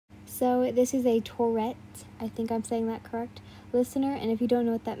So this is a tourette, I think I'm saying that correct, listener. And if you don't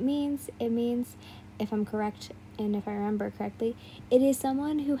know what that means, it means, if I'm correct and if I remember correctly, it is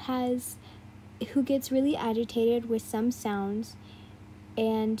someone who gets really agitated with some sounds,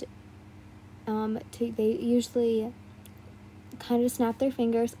 and they usually kind of snap their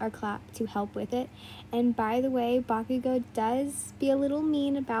fingers or clap to help with it. And by the way, Bakugou does be a little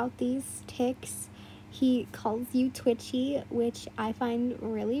mean about these tics. He calls you twitchy, which I find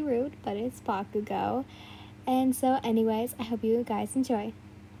really rude, but it's Bakugou. And so anyways, I hope you guys enjoy.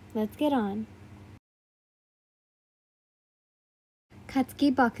 Let's get on.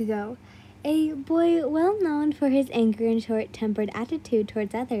 Katsuki Bakugou, a boy well known for his angry and short-tempered attitude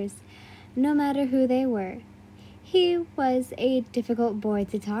towards others, no matter who they were. He was a difficult boy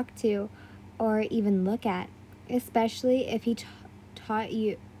to talk to or even look at, especially if he thought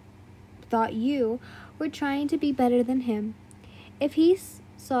you were trying to be better than him. If he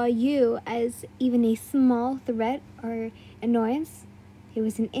saw you as even a small threat or annoyance, it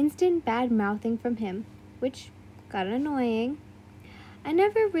was an instant bad-mouthing from him, which got annoying. I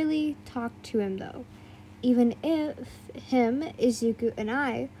never really talked to him though, even if him, Izuku, and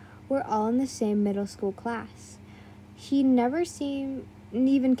I were all in the same middle school class. He never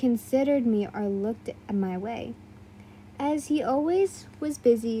even considered me or looked my way, as he always was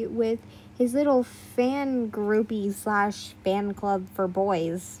busy with his little fan groupie / fan club for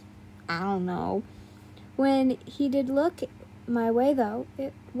boys. I don't know. When he did look my way though,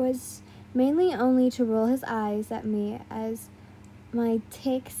 it was mainly only to roll his eyes at me, as my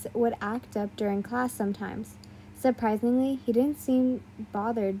tics would act up during class sometimes. Surprisingly, he didn't seem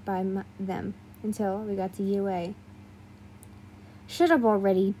bothered by them until we got to UA. "Shut up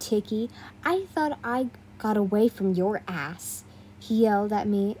already, Ticky. I thought I got away from your ass," he yelled at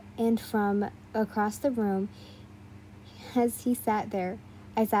me, and from across the room as he sat there,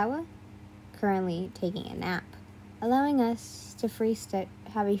 Aizawa, currently taking a nap, allowing us to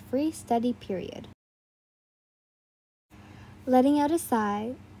have a free study period. Letting out a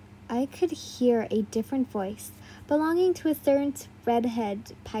sigh, I could hear a different voice, belonging to a certain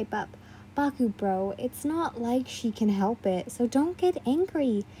redhead, pipe up. "Baku, bro, it's not like she can help it, so don't get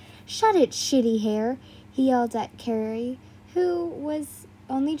angry." "Shut it, shitty hair," he yelled at Carrie, who was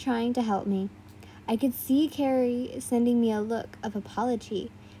only trying to help me. I could see Carrie sending me a look of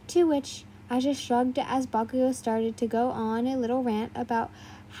apology, to which I just shrugged as Bakugou started to go on a little rant about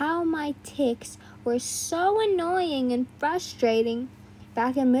how my tics were so annoying and frustrating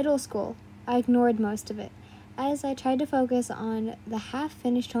back in middle school. I ignored most of it, as I tried to focus on the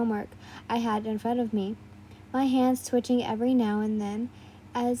half-finished homework I had in front of me, my hands twitching every now and then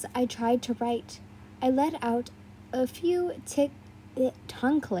as I tried to write. I let out a few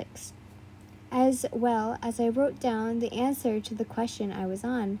tongue clicks, as well as I wrote down the answer to the question I was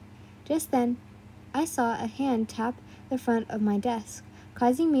on. Just then, I saw a hand tap the front of my desk,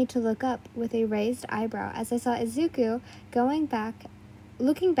 causing me to look up with a raised eyebrow as I saw Izuku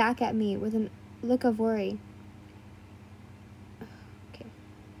looking back at me with a look of worry. "Okay.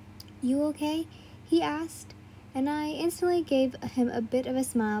 You okay?" he asked, and I instantly gave him a bit of a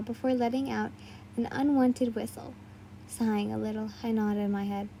smile before letting out an unwanted whistle. Sighing a little, I nodded my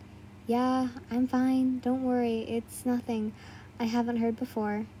head. "Yeah, I'm fine. Don't worry. It's nothing I haven't heard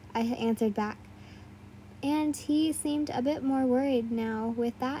before," I answered back. And he seemed a bit more worried now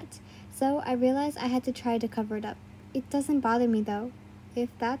with that, so I realized I had to try to cover it up. "It doesn't bother me though, if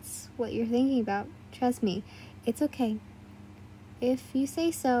that's what you're thinking about. Trust me, it's okay." "If you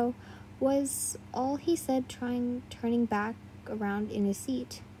say so," was all he said, turning back around in his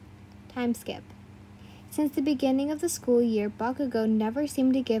seat. Time skip. Since the beginning of the school year, Bakugou never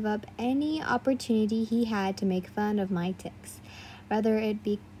seemed to give up any opportunity he had to make fun of my tics, whether it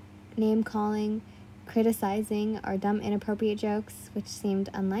be name-calling, criticizing, or dumb inappropriate jokes, which seemed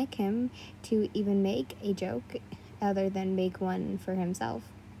unlike him to even make a joke other than make one for himself.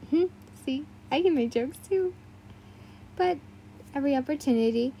 See, I can make jokes too. But every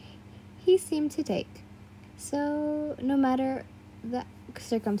opportunity he seemed to take. So no matter the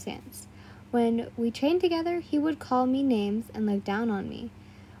circumstance, when we trained together, he would call me names and look down on me.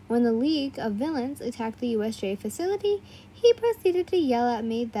 When the League of Villains attacked the USJ facility, he proceeded to yell at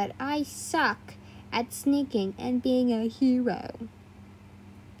me that I suck at sneaking and being a hero.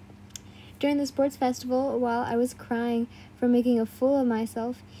 During the sports festival, while I was crying for making a fool of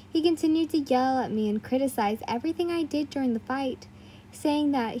myself, he continued to yell at me and criticize everything I did during the fight,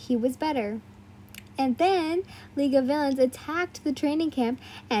 saying that he was better. And then League of Villains attacked the training camp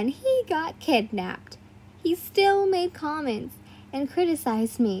and he got kidnapped. He still made comments and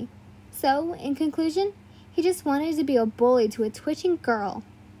criticized me. So, in conclusion, he just wanted to be a bully to a twitching girl.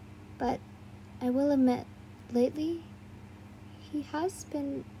 But I will admit, lately, he has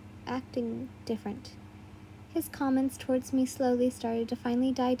been acting different. His comments towards me slowly started to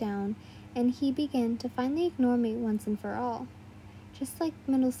finally die down, and he began to finally ignore me once and for all. Just like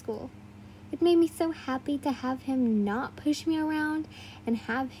middle school. It made me so happy to have him not push me around and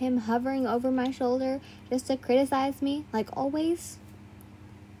have him hovering over my shoulder just to criticize me, like always.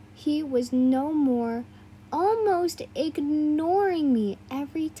 He was no more almost ignoring me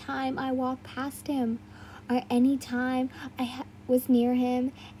every time I walked past him, or any time I was near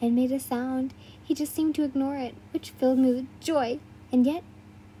him and made a sound. He just seemed to ignore it, which filled me with joy. And yet,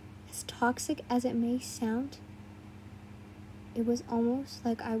 as toxic as it may sound, it was almost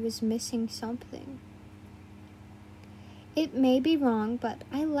like I was missing something. It may be wrong, but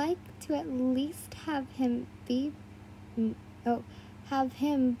I like to at least have him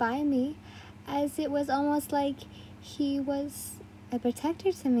by me, as it was almost like he was a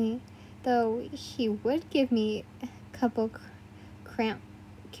protector to me, though he would give me a couple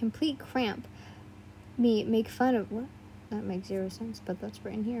complete cramp, make fun of what? That makes zero sense, but that's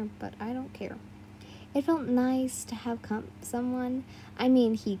written here, but I don't care. It felt nice to have someone. I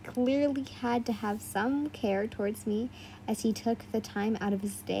mean, he clearly had to have some care towards me, as he took the time out of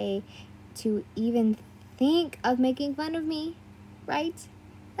his day to even think of making fun of me, right?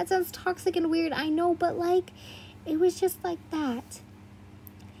 That sounds toxic and weird, I know, but like, it was just like that.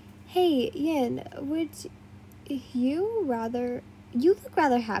 Hey, Yin, you look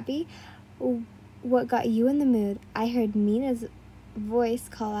rather happy. What got you in the mood? I heard Mina's voice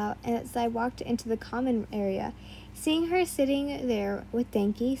call out as I walked into the common area, seeing her sitting there with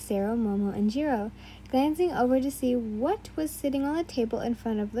Denki, Sero, Momo, and Jiro, glancing over to see what was sitting on the table in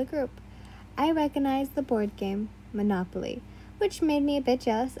front of the group. I recognized the board game, Monopoly, which made me a bit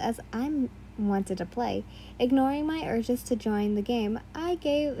jealous as I wanted to play. Ignoring my urges to join the game, I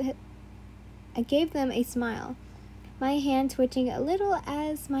gave them a smile, my hand twitching a little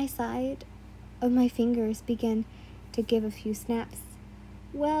as my side of my fingers began to give a few snaps.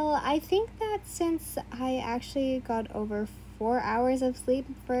 Well, I think that since I actually got over 4 hours of sleep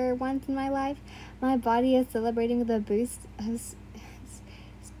for once in my life, my body is celebrating the boost of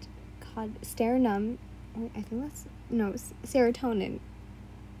serotonin.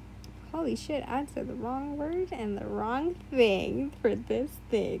 Holy shit, I said the wrong word and the wrong thing for this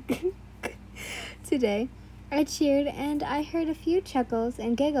thing. Today, I cheered and I heard a few chuckles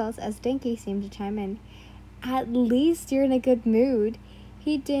and giggles as Denki seemed to chime in. At least you're in a good mood.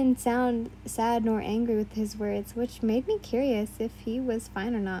 He didn't sound sad nor angry with his words, which made me curious if he was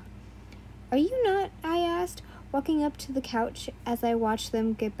fine or not. Are you not? I asked, walking up to the couch as I watched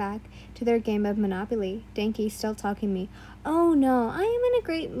them get back to their game of Monopoly, Denki still talking to me. Oh no, I am in a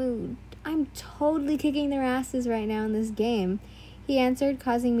great mood. I'm totally kicking their asses right now in this game, he answered,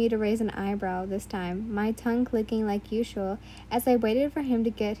 causing me to raise an eyebrow this time, my tongue clicking like usual as I waited for him to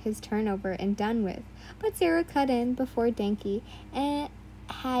get his turn over and done with. But Sarah cut in before Denki and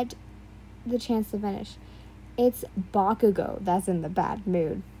had the chance to finish. It's Bakugou that's in the bad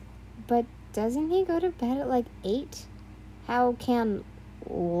mood. But doesn't he go to bed at like 8? How can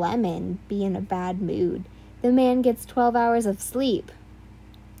Lemon be in a bad mood? The man gets 12 hours of sleep.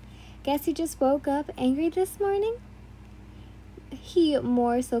 Guess he just woke up angry this morning? He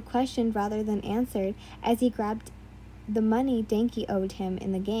more so questioned rather than answered as he grabbed the money Denki owed him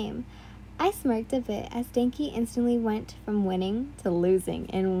in the game. I smirked a bit as Denki instantly went from winning to losing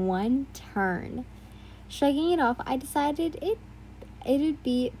in one turn. Shrugging it off, I decided it'd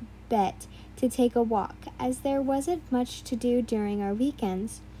be bet to take a walk, as there wasn't much to do during our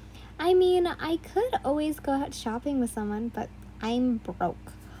weekends. I mean, I could always go out shopping with someone, but I'm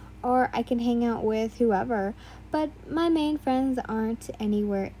broke. Or I can hang out with whoever, but my main friends aren't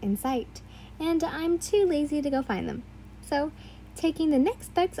anywhere in sight, and I'm too lazy to go find them. So, taking the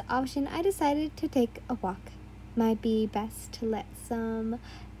next best option, I decided to take a walk. Might be best to let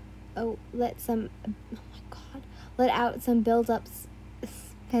out some build-up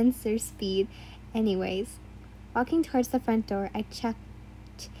Spencer speed. Anyways, walking towards the front door, I checked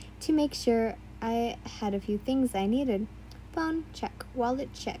to make sure I had a few things I needed. Phone, check.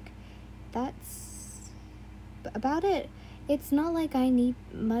 Wallet, check. That's about it. It's not like I need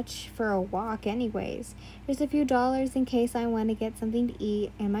much for a walk anyways. There's a few dollars in case I want to get something to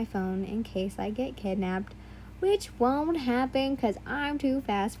eat, and my phone in case I get kidnapped, which won't happen because I'm too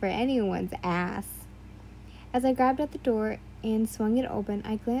fast for anyone's ass. As I grabbed at the door and swung it open,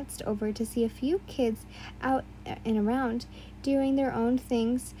 I glanced over to see a few kids out and around, doing their own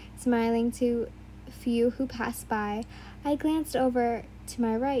things, smiling to few who passed by. I glanced over to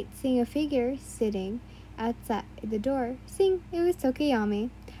my right, seeing a figure sitting outside the door. Seeing it was Tokiyami.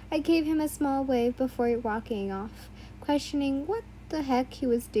 I gave him a small wave before walking off, questioning what the heck he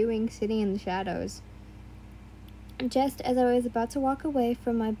was doing sitting in the shadows. Just as I was about to walk away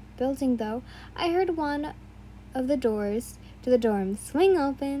from my building, though, I heard one of the doors to the dorm swing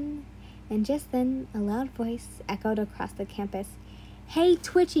open, and just then a loud voice echoed across the campus. "Hey,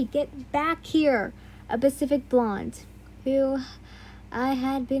 Twitchy, get back here!" A Pacific blonde, who I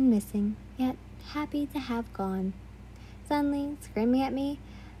had been missing, yet happy to have gone. Suddenly, screaming at me,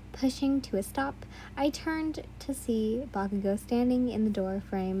 pushing to a stop, I turned to see Bakugou standing in the door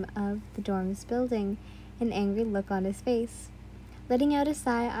frame of the dorm's building, an angry look on his face. Letting out a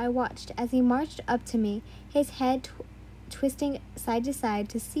sigh, I watched as he marched up to me, his head twisting side to side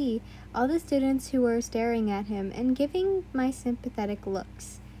to see all the students who were staring at him and giving my sympathy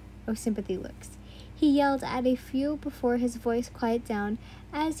looks. He yelled at a few before his voice quieted down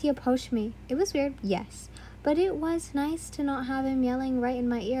as he approached me. It was weird, yes, but it was nice to not have him yelling right in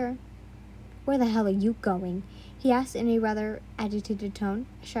my ear. "Where the hell are you going?" he asked in a rather agitated tone.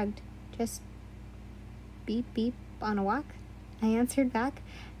 I shrugged. "Just beep beep on a walk," I answered back,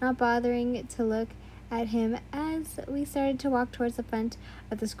 not bothering to look at him as we started to walk towards the front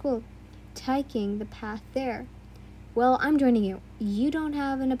of the school, taking the path there. "Well, I'm joining you. You don't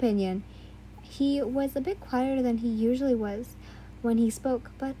have an opinion." He was a bit quieter than he usually was when he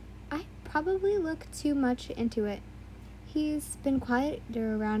spoke, but I probably looked too much into it. He's been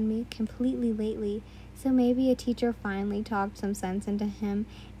quieter around me completely lately, so maybe a teacher finally talked some sense into him,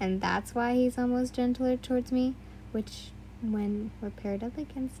 and that's why he's almost gentler towards me, which when we're paired up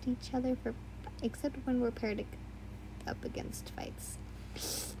against each other except when we're paired up against fights.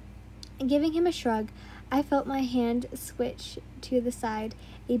 Giving him a shrug, I felt my hand switch to the side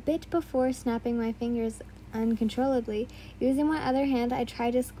a bit before snapping my fingers uncontrollably. Using my other hand, I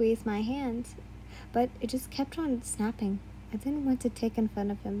tried to squeeze my hand, but it just kept on snapping. I didn't want to take in front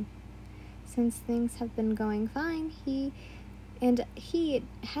of him. Since things have been going fine, he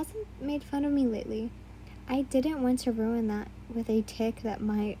hasn't made fun of me lately. I didn't want to ruin that with a tick that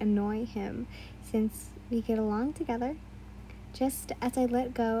might annoy him, since we get along together. Just as I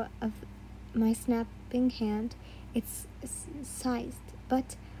let go of my snapping hand, it seized,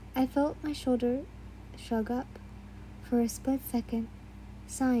 but I felt my shoulder shrug up. For a split second,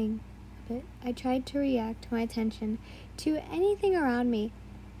 sighing a bit, I tried to react my attention to anything around me,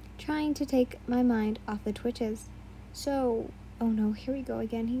 trying to take my mind off the twitches. Oh no, here we go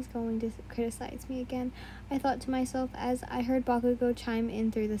again. He's going to criticize me again, I thought to myself as I heard Bakugou chime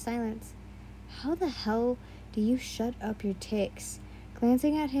in through the silence. "How the hell do you shut up your ticks?"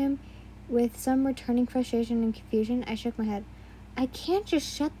 Glancing at him with some returning frustration and confusion, I shook my head. "I can't just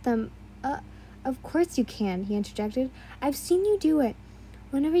shut them up." "Of course you can," he interjected. "I've seen you do it.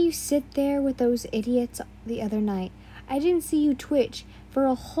 Whenever you sit there with those idiots the other night, I didn't see you twitch for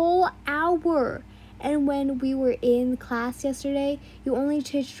a whole hour. And when we were in class yesterday, you only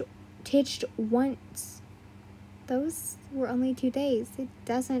titched once. Those were only 2 days. It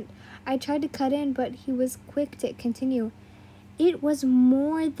doesn't..." I tried to cut in, but he was quick to continue. "It was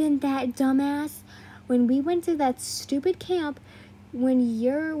more than that, dumbass. When we went to that stupid camp, when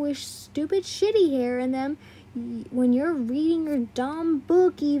you're with stupid shitty hair in them, when you're reading your dumb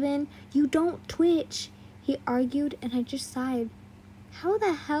book even, you don't twitch," he argued, and I just sighed. "How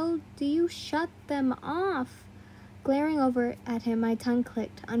the hell do you shut them off?" Glaring over at him, my tongue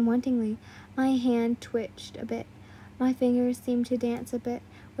clicked unwantingly. My hand twitched a bit. My fingers seemed to dance a bit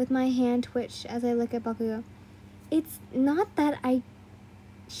with my hand twitched as I looked at Bakugou. "It's not that I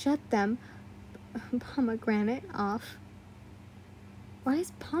shut them pomegranate off." Why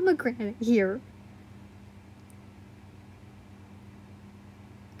is pomegranate here?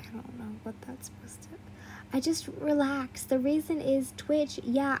 I don't know what that's supposed to... I just relaxed. The reason is twitch.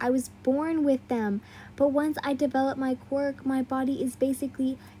 Yeah, I was born with them. But once I develop my quirk, my body is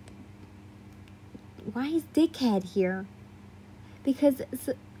basically... Why is dickhead here? Because...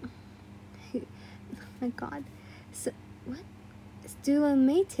 oh my god. What?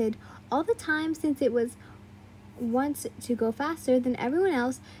 Stimulated all the time since it was wants to go faster than everyone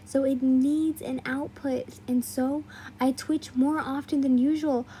else, so it needs an output, and so I twitch more often than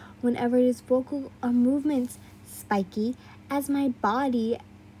usual whenever it is vocal or movements spiky, as my body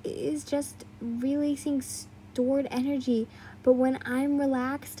is just releasing stored energy. But when I'm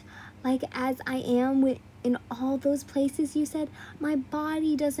relaxed, like as I am in all those places you said, my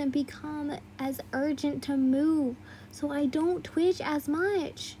body doesn't become as urgent to move, so I don't twitch as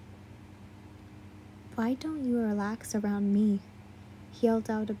much. "Why don't you relax around me?" He yelled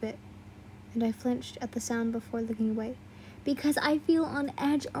out a bit, and I flinched at the sound before looking away. "Because I feel on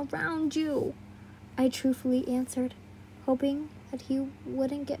edge around you," I truthfully answered, hoping that he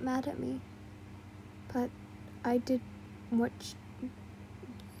wouldn't get mad at me. But I did what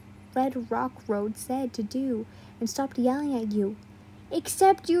Red Rock Road said to do and stopped yelling at you.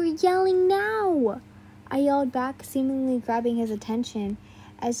 Except you're yelling now! I yelled back, seemingly grabbing his attention.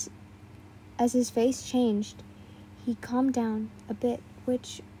 As his face changed, he calmed down a bit,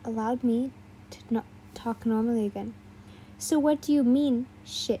 which allowed me to talk normally again. So what do you mean,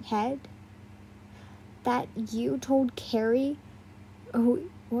 shithead? That you told Carrie... Oh,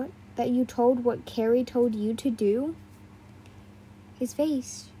 what? That you told what Carrie told you to do? His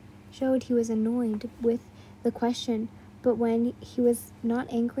face showed he was annoyed with the question, but when he was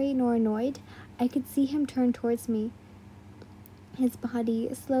not angry nor annoyed, I could see him turn towards me. His body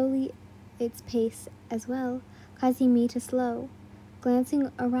slowly its pace as well, causing me to slow.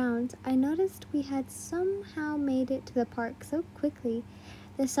 Glancing around, I noticed we had somehow made it to the park so quickly,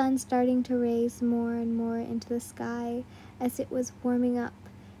 the sun starting to raise more and more into the sky as it was warming up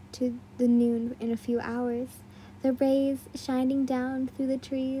to the noon in a few hours, the rays shining down through the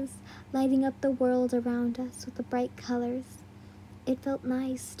trees, lighting up the world around us with the bright colors. It felt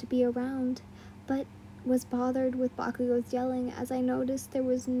nice to be around, but was bothered with Bakugou's yelling as I noticed there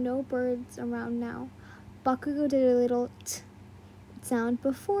was no birds around now. Bakugou did a little t sound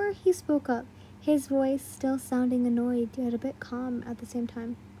before he spoke up, his voice still sounding annoyed yet a bit calm at the same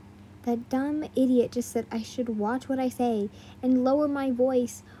time. That dumb idiot just said I should watch what I say and lower my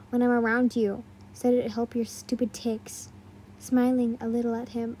voice when I'm around you. Said it'd help your stupid tics. Smiling a little at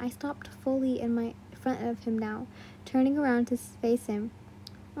him, I stopped fully in front of him now, turning around to face him.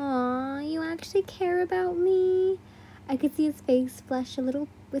 Aw, you actually care about me? I could see his face flush a little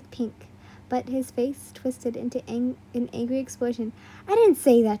with pink, but his face twisted into an angry explosion. I didn't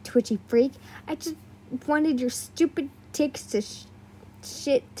say that, twitchy freak. I just wanted your stupid tics to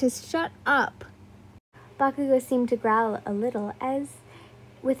shut up. Bakugou seemed to growl a little as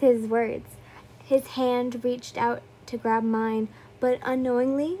with his words. His hand reached out to grab mine, but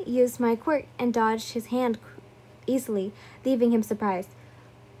unknowingly used my quirk and dodged his hand easily, leaving him surprised.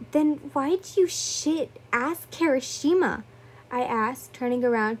 Then why'd you ask Kirishima? I asked, turning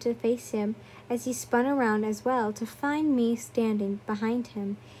around to face him as he spun around as well to find me standing behind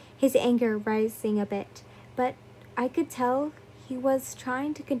him, his anger rising a bit, but I could tell he was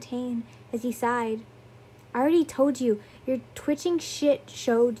trying to contain as he sighed. I already told you, your twitching shit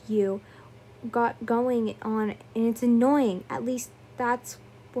showed you got going on, and it's annoying. At least that's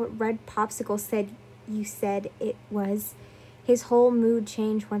what Red Popsicle said you said it was. His whole mood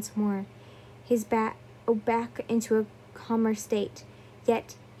changed once more, his back into a calmer state,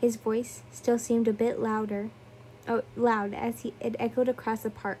 yet his voice still seemed a bit loud as it echoed across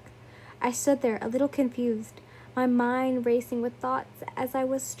the park. I stood there, a little confused, my mind racing with thoughts as I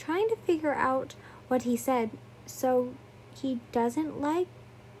was trying to figure out what he said. So he doesn't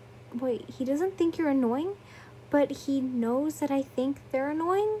think you're annoying, but he knows that I think they're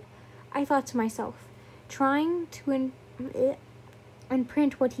annoying? I thought to myself, trying to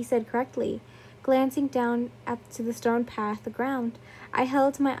imprint what he said correctly. Glancing down to the stone path, the ground, I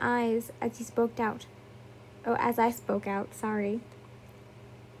held my eyes as he spoke out. As I spoke out, sorry.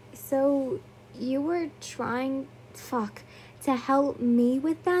 So, you were trying, to help me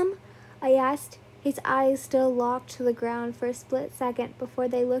with them? I asked, his eyes still locked to the ground for a split second before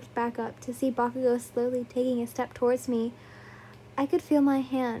they looked back up to see Bakugou slowly taking a step towards me. I could feel my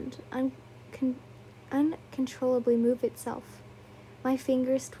hand uncontrollably move itself, my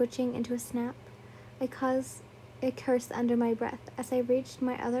fingers twitching into a snap. I caused a curse under my breath as I reached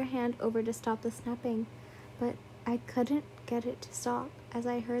my other hand over to stop the snapping, but I couldn't get it to stop as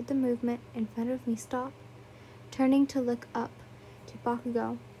I heard the movement in front of me stop. Turning to look up to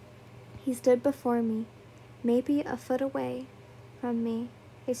Bakugou, he stood before me, maybe a foot away from me,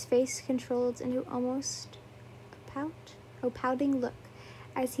 his face controlled into almost a pouting look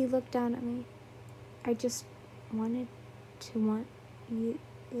as he looked down at me.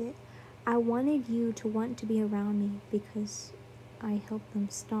 I wanted you to want to be around me because I helped them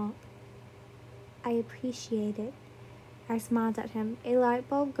stop. I appreciate it. I smiled at him, a light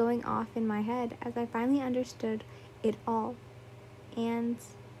bulb going off in my head as I finally understood it all. And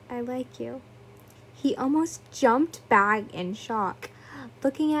I like you. He almost jumped back in shock,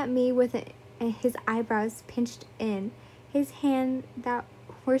 looking at me with his eyebrows pinched in, his hand that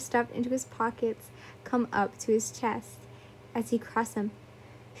were stuffed into his pockets come up to his chest as he crossed them.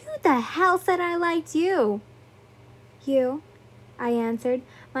 Who the hell said I liked you? You, I answered,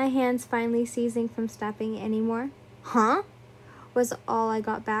 my hands finally ceasing from stepping anymore. Huh? Was all I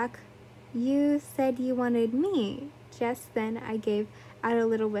got back. You said you wanted me. Just then I gave out a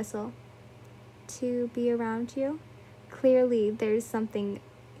little whistle. To be around you? clearly there's something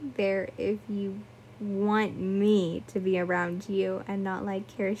there if you want me to be around you and not like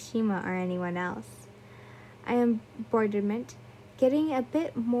Hiroshima or anyone else. I embroiderment, getting a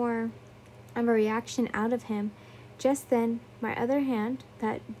bit more of a reaction out of him. Just then, my other hand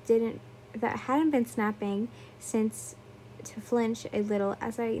that hadn't been snapping since to flinch a little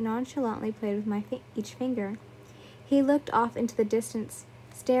as I nonchalantly played with my each finger. He looked off into the distance,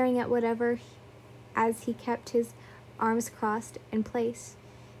 staring at whatever as he kept his arms crossed in place.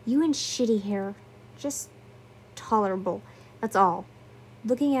 You and shitty hair. Just tolerable. That's all.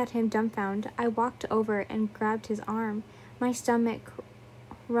 Looking at him dumbfounded, I walked over and grabbed his arm, my stomach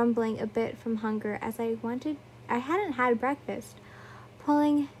rumbling a bit from hunger as I hadn't had breakfast.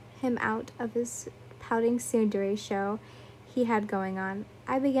 Pulling him out of his pouting tsundere show he had going on,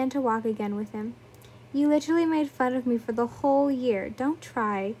 I began to walk again with him. You literally made fun of me for the whole year. Don't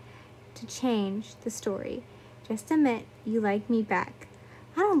try to change the story. Just admit you like me back.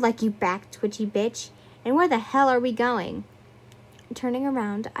 I don't like you back, twitchy bitch. And where the hell are we going? Turning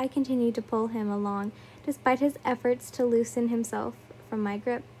around, I continued to pull him along, despite his efforts to loosen himself from my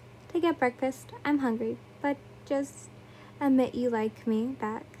grip. To get breakfast, I'm hungry, but just admit you like me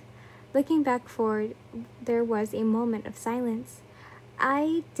back. Looking back forward, there was a moment of silence.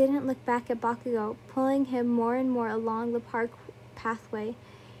 I didn't look back at Bakugou, pulling him more and more along the park pathway.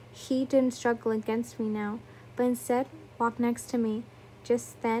 He didn't struggle against me now, but instead walked next to me.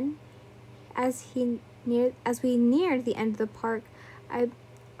 Just then, as we neared the end of the park, I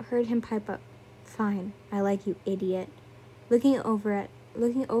heard him pipe up, "Fine, I like you, idiot." Looking over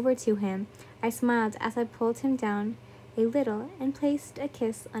to him, I smiled as I pulled him down a little and placed a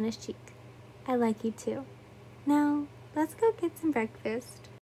kiss on his cheek. "I like you too. Now, let's go get some breakfast."